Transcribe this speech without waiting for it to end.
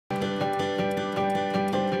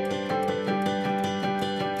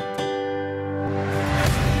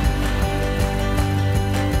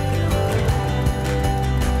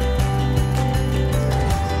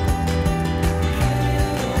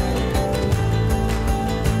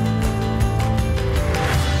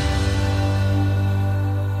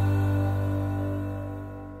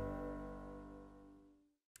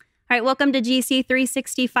All right, welcome to GC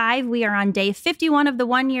 365. We are on day 51 of the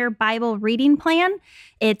one-year Bible reading plan.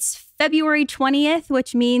 It's February 20th,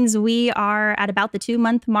 which means we are at about the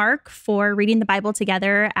 2-month mark for reading the Bible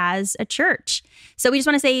together as a church. So we just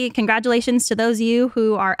want to say congratulations to those of you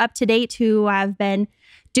who are up to date, who have been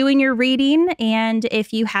doing your reading. And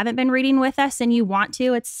if you haven't been reading with us and you want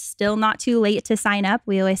to, it's still not too late to sign up.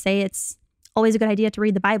 We always say it's always a good idea to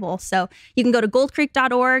read the Bible. So you can go to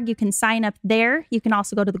goldcreek.org. You can sign up there. You can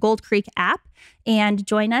also go to the Gold Creek app and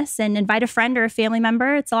join us and invite a friend or a family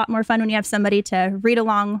member. It's a lot more fun when you have somebody to read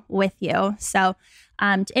along with you. So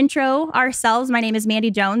to intro ourselves, my name is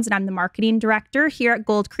Mandy Jones and I'm the marketing director here at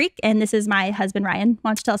Gold Creek. And this is my husband, Ryan. Why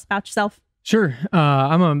don't you tell us about yourself? Sure.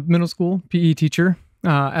 I'm a middle school PE teacher,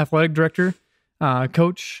 athletic director,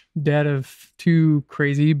 coach, dad of 2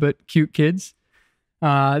 crazy but cute kids.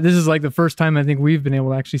 This is like the first time I think we've been able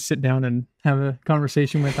to actually sit down and have a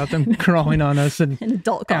conversation without them crawling on us and An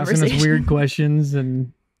adult asking conversation. us weird questions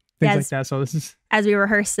and things like that. So this is, as we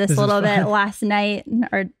rehearsed this a little bit last night,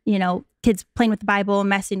 or, kids playing with the Bible,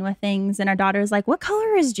 messing with things. And our daughter's like, what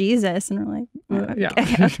color is Jesus? And we're like,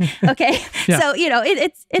 yeah. Okay. Yeah. So,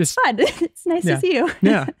 it's fun. It's nice to see you.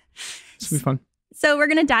 Yeah. It's be fun. So we're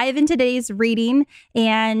going to dive into today's reading,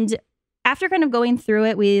 and after kind of going through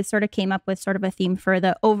it, we sort of came up with sort of a theme for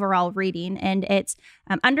the overall reading, and it's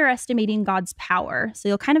underestimating God's power. So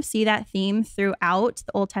you'll kind of see that theme throughout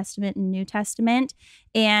the Old Testament and New Testament.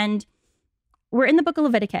 And we're in the book of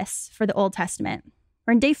Leviticus for the Old Testament.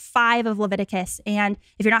 We're in day 5 of Leviticus. And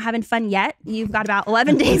if you're not having fun yet, you've got about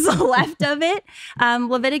 11 days left of it.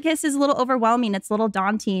 Leviticus is a little overwhelming. It's a little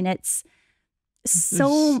daunting. It's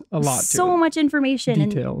so much information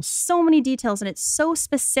details. And so many details, and it's so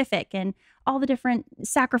specific, and all the different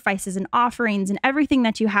sacrifices and offerings and everything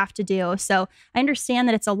that you have to do. So I understand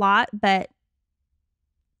that it's a lot, but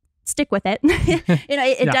stick with it.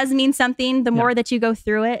 It does mean something. The more that you go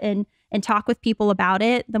through it and talk with people about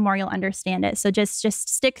it, the more you'll understand it. So just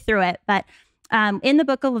stick through it. But in the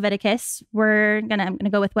book of Leviticus, I'm gonna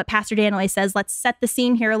go with what Pastor Dan always says. Let's set the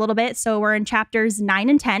scene here a little bit. So we're in chapters 9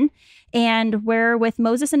 and 10, and we're with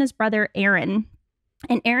Moses and his brother Aaron.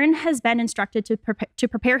 And Aaron has been instructed to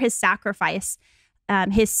prepare his sacrifice,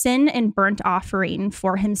 his sin and burnt offering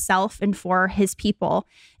for himself and for his people.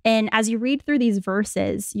 And as you read through these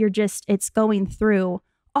verses, it's going through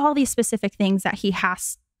all these specific things that he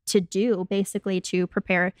has to do basically to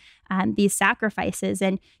prepare these sacrifices.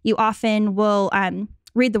 And you often will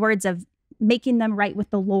read the words of making them right with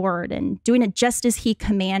the Lord and doing it just as he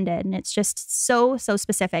commanded. And it's just so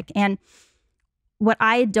specific. And what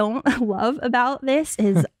I don't love about this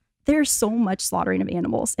is there's so much slaughtering of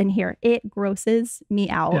animals in here. It grosses me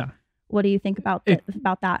out. Yeah. What do you think about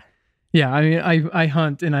that? Yeah, I mean, I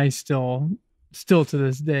hunt, and I still to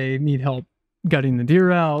this day need help gutting the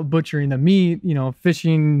deer out, butchering the meat,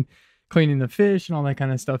 fishing, cleaning the fish and all that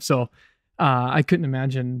kind of stuff. So I couldn't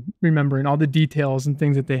imagine remembering all the details and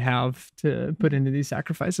things that they have to put into these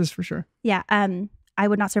sacrifices for sure. Yeah. I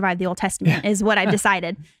would not survive the Old Testament is what I've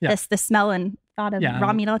decided. The smell and thought of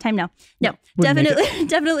raw meat all the time. No,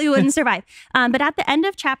 definitely wouldn't survive. But at the end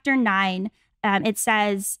of chapter 9, it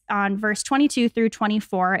says on verse 22 through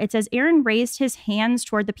 24, it says, Aaron raised his hands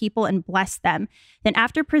toward the people and blessed them. Then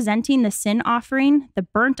after presenting the sin offering, the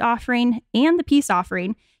burnt offering, and the peace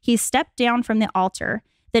offering, he stepped down from the altar.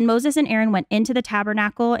 Then Moses and Aaron went into the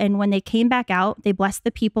tabernacle, and when they came back out, they blessed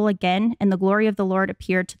the people again, and the glory of the Lord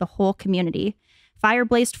appeared to the whole community. Fire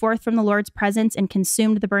blazed forth from the Lord's presence and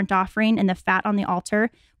consumed the burnt offering and the fat on the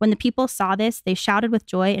altar. When the people saw this, they shouted with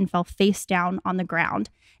joy and fell face down on the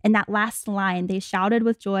ground. And that last line, they shouted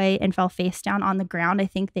with joy and fell face down on the ground. I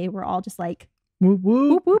think they were all just like, whoop,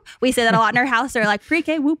 whoop. Whoop, whoop. We say that a lot in our house. They're like,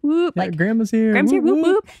 pre-K, whoop, whoop. Yeah, like, Grandma's here, whoop,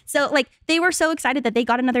 whoop. So they were so excited that they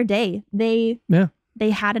got another day. They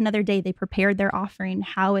had another day. They prepared their offering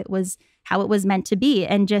how it was meant to be.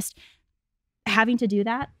 And just having to do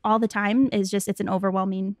that all the time is it's an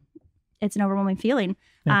overwhelming feeling.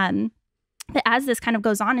 Yeah. But as this kind of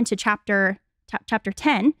goes on into chapter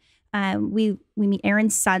 10, we meet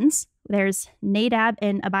Aaron's sons. There's Nadab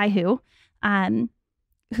and Abihu,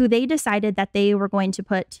 who they decided that they were going to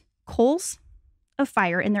put coals of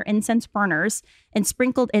fire in their incense burners and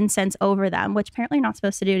sprinkled incense over them, which apparently you're not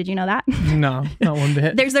supposed to do. Did you know that? No, not one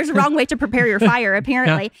bit. There's a wrong way to prepare your fire,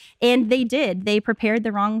 apparently. Yeah. And they did. They prepared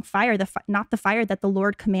the wrong fire, not the fire that the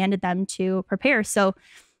Lord commanded them to prepare. So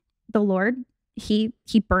the Lord, he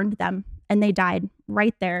burned them and they died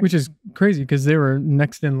right there. Which is crazy because they were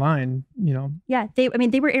next in line, Yeah, they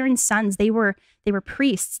were Aaron's sons. They were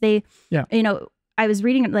priests. I was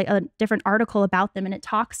reading like a different article about them, and it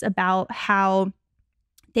talks about how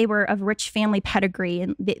they were of rich family pedigree,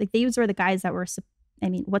 and these were the guys that were,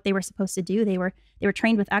 what they were supposed to do. They were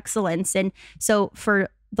trained with excellence. And so for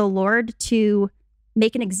the Lord to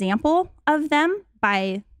make an example of them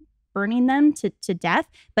by burning them to death.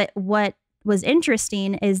 But what was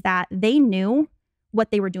interesting is that they knew what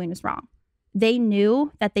they were doing was wrong. They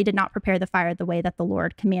knew that they did not prepare the fire the way that the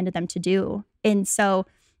Lord commanded them to do. And so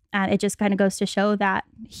it just kind of goes to show that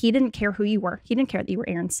he didn't care who you were. He didn't care that you were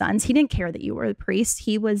Aaron's sons. He didn't care that you were the priest.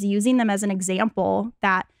 He was using them as an example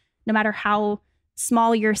that no matter how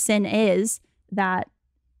small your sin is, that,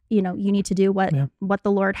 you need to do what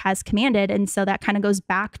the Lord has commanded. And so that kind of goes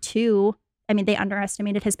back to, they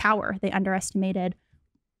underestimated his power. They underestimated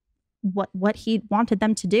what he wanted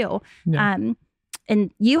them to do. Yeah.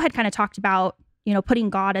 And you had kind of talked about, putting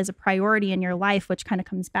God as a priority in your life, which kind of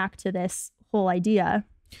comes back to this whole idea.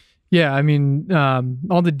 Yeah,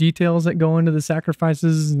 all the details that go into the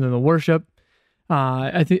sacrifices and the worship,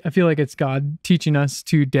 I feel like it's God teaching us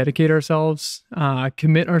to dedicate ourselves,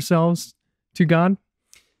 commit ourselves to God,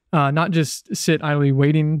 not just sit idly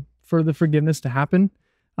waiting for the forgiveness to happen.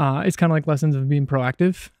 It's kind of like lessons of being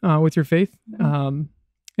proactive with your faith. And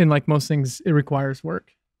like most things, it requires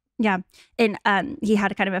work. Yeah. And he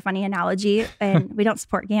had a kind of a funny analogy, and we don't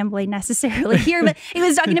support gambling necessarily here, but he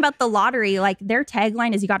was talking about the lottery. Like, their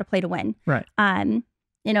tagline is, you got to play to win. Right. And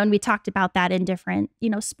we talked about that in different,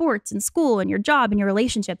 sports and school and your job and your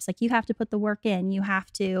relationships. Like, you have to put the work in, you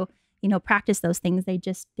have to, practice those things. They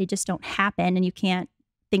just don't happen. And you can't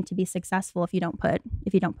think to be successful if you don't put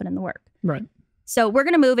in the work. Right. So we're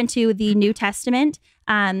going to move into the New Testament.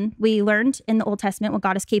 We learned in the Old Testament what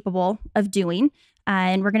God is capable of doing.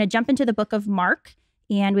 And we're going to jump into the book of Mark.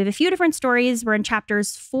 And we have a few different stories. We're in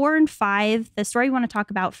chapters 4 and 5. The story we want to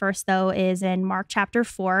talk about first, though, is in Mark chapter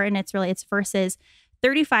 4. And it's verses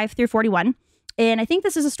 35 through 41. And I think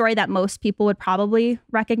this is a story that most people would probably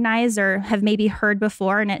recognize or have maybe heard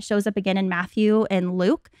before. And it shows up again in Matthew and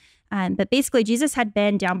Luke. But basically, Jesus had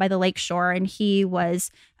been down by the lake shore, and he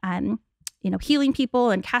was healing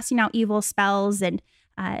people and casting out evil spells. And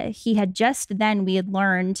we had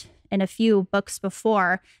learned in a few books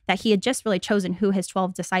before that he had just really chosen who his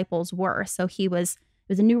 12 disciples were. So it was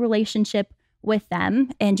a new relationship with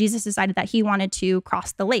them. And Jesus decided that he wanted to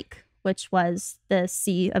cross the lake, which was the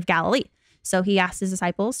Sea of Galilee. So he asked his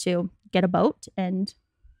disciples to get a boat, and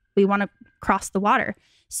we want to cross the water.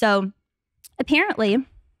 So apparently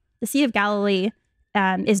the Sea of Galilee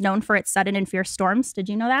is known for its sudden and fierce storms. Did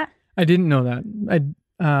you know that? I didn't know that.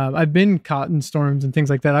 I've been caught in storms and things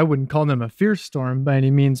like that. I wouldn't call them a fierce storm by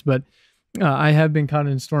any means, but I have been caught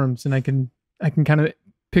in storms, and I can kind of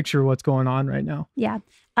picture what's going on right now. Yeah.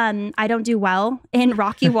 I don't do well in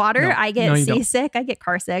rocky water. No, I get seasick. I get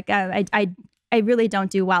car sick. I really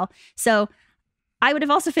don't do well. So I would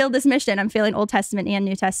have also failed this mission. I'm failing Old Testament and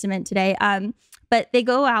New Testament today. But they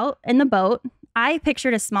go out in the boat. I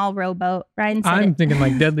pictured a small rowboat. Ryan said I'm thinking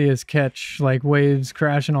like Deadliest Catch, like waves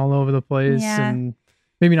crashing all over the place. Yeah. And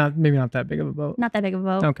maybe not that big of a boat. Not that big of a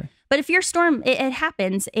boat. Okay. But if your storm, it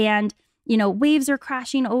happens, and waves are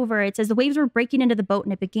crashing over. It says the waves were breaking into the boat,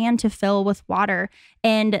 and it began to fill with water.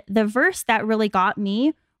 And the verse that really got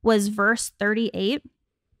me was verse 38,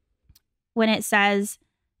 when it says,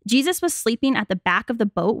 Jesus was sleeping at the back of the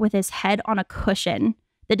boat with his head on a cushion.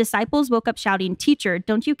 The disciples woke up shouting, "Teacher,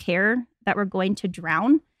 don't you care that we're going to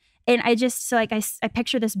drown?" And I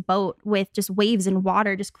picture this boat with just waves and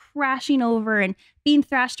water just crashing over and being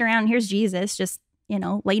thrashed around. And here's Jesus just,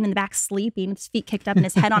 laying in the back sleeping, with his feet kicked up and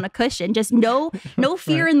his head on a cushion. Just no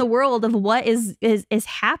fear in the world of what is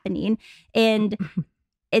happening. And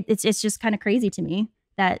it's just kind of crazy to me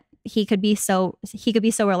that he could be so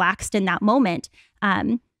relaxed in that moment.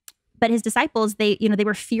 But his disciples, they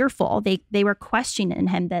were fearful. They were questioning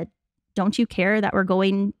him that, don't you care that we're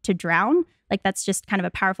going to drown? Like, that's just kind of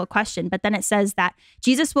a powerful question. But then it says that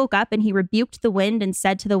Jesus woke up and he rebuked the wind and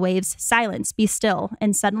said to the waves, "Silence, be still."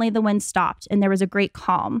 And suddenly the wind stopped and there was a great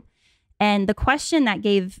calm. And the question that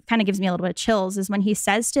kind of gives me a little bit of chills is when he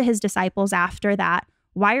says to his disciples after that,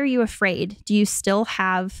 "Why are you afraid? Do you still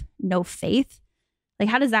have no faith?" Like,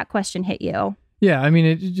 how does that question hit you? Yeah,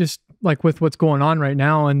 it just like with what's going on right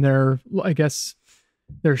now and their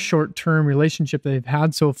short-term relationship they've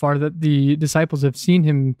had so far, that the disciples have seen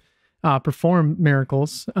him perform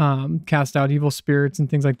miracles, cast out evil spirits and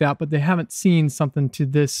things like that, but they haven't seen something to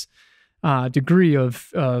this degree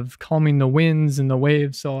of calming the winds and the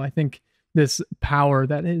waves. So I think this power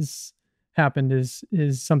that has happened is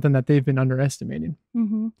something that they've been underestimating.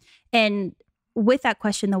 Mm-hmm. And with that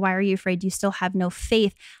question, though, why are you afraid? You still have no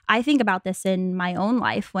faith. I think about this in my own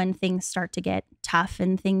life when things start to get tough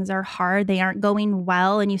and things are hard, they aren't going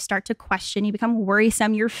well, and you start to question, you become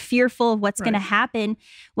worrisome, you're fearful of what's going to happen,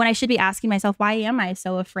 when I should be asking myself, why am I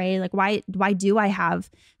so afraid? Like, why do I have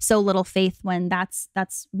so little faith, when that's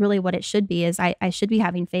really what it should be, is I should be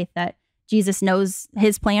having faith that Jesus knows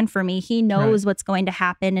his plan for me. He knows what's going to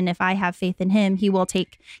happen. And if I have faith in him, he will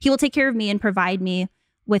take care of me and provide me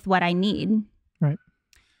with what I need. Right.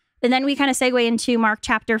 And then we kind of segue into Mark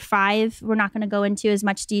chapter 5. We're not going to go into as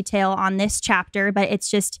much detail on this chapter, but it's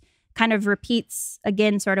just kind of repeats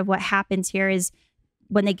again, sort of what happens here is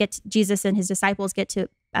when they get Jesus and his disciples get to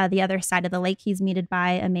the other side of the lake, he's meted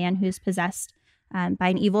by a man who's possessed by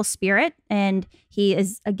an evil spirit. And he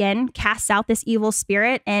is, again, casts out this evil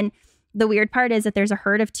spirit. And the weird part is that there's a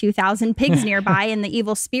herd of 2,000 pigs nearby, and the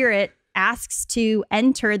evil spirit asks to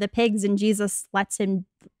enter the pigs, and Jesus lets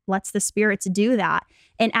the spirits do that.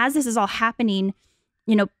 And as this is all happening,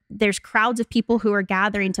 there's crowds of people who are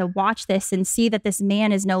gathering to watch this and see that this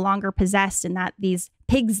man is no longer possessed, and that these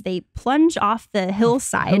pigs, they plunge off the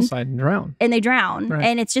hillside and drown. And they drown. Right.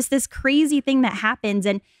 And it's just this crazy thing that happens.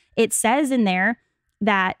 And it says in there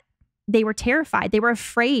that they were terrified. They were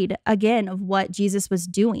afraid, again, of what Jesus was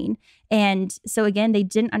doing. And so, again, they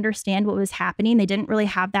didn't understand what was happening. They didn't really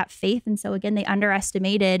have that faith. And so, again, they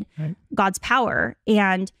underestimated God's power.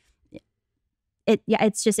 And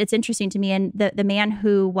it's interesting to me. And the man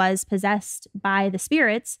who was possessed by the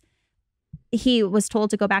spirits, he was told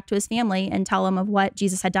to go back to his family and tell them of what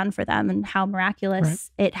Jesus had done for them and how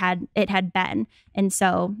miraculous it had been. And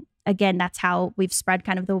so, again, that's how we've spread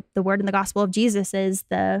kind of the word in the gospel of Jesus, is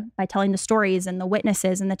by telling the stories and the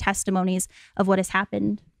witnesses and the testimonies of what has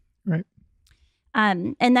happened. Right.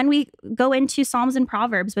 And then we go into Psalms and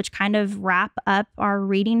Proverbs, which kind of wrap up our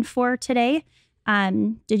reading for today.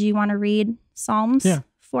 Did you want to read Psalms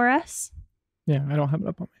for us? Yeah, I don't have it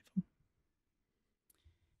up on my phone.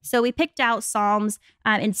 So we picked out Psalms.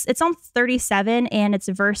 It's Psalm 37, and it's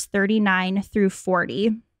verse 39 through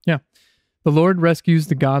 40. Yeah. The Lord rescues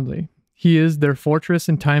the godly. He is their fortress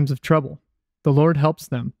in times of trouble. The Lord helps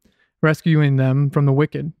them, rescuing them from the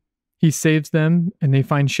wicked. He saves them, and they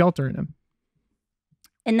find shelter in him.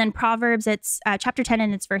 And then Proverbs, it's chapter 10,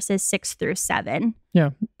 and it's verses 6 through 7. Yeah.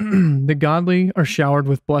 The godly are showered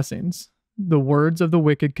with blessings. The words of the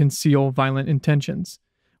wicked conceal violent intentions.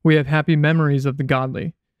 We have happy memories of the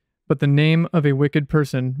godly, but the name of a wicked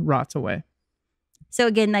person rots away. So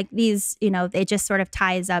again, like these, it just sort of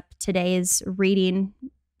ties up today's reading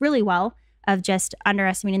really well, of just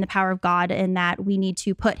underestimating the power of God, and that we need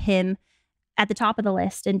to put him at the top of the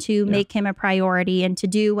list and to make him a priority and to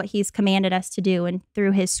do what he's commanded us to do and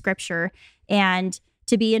through his scripture, and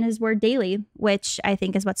to be in his word daily, which I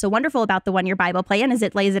think is what's so wonderful about the 1 Year Bible Plan, is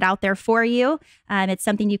it lays it out there for you. It's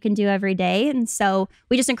something you can do every day. And so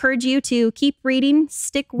we just encourage you to keep reading,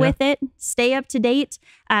 stick with it, stay up to date.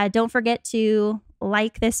 Don't forget to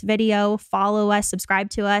like this video, follow us, subscribe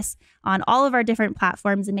to us on all of our different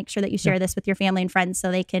platforms, and make sure that you share this with your family and friends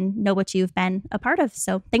so they can know what you've been a part of.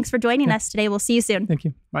 So thanks for joining us today. We'll see you soon. Thank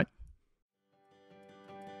you. Bye.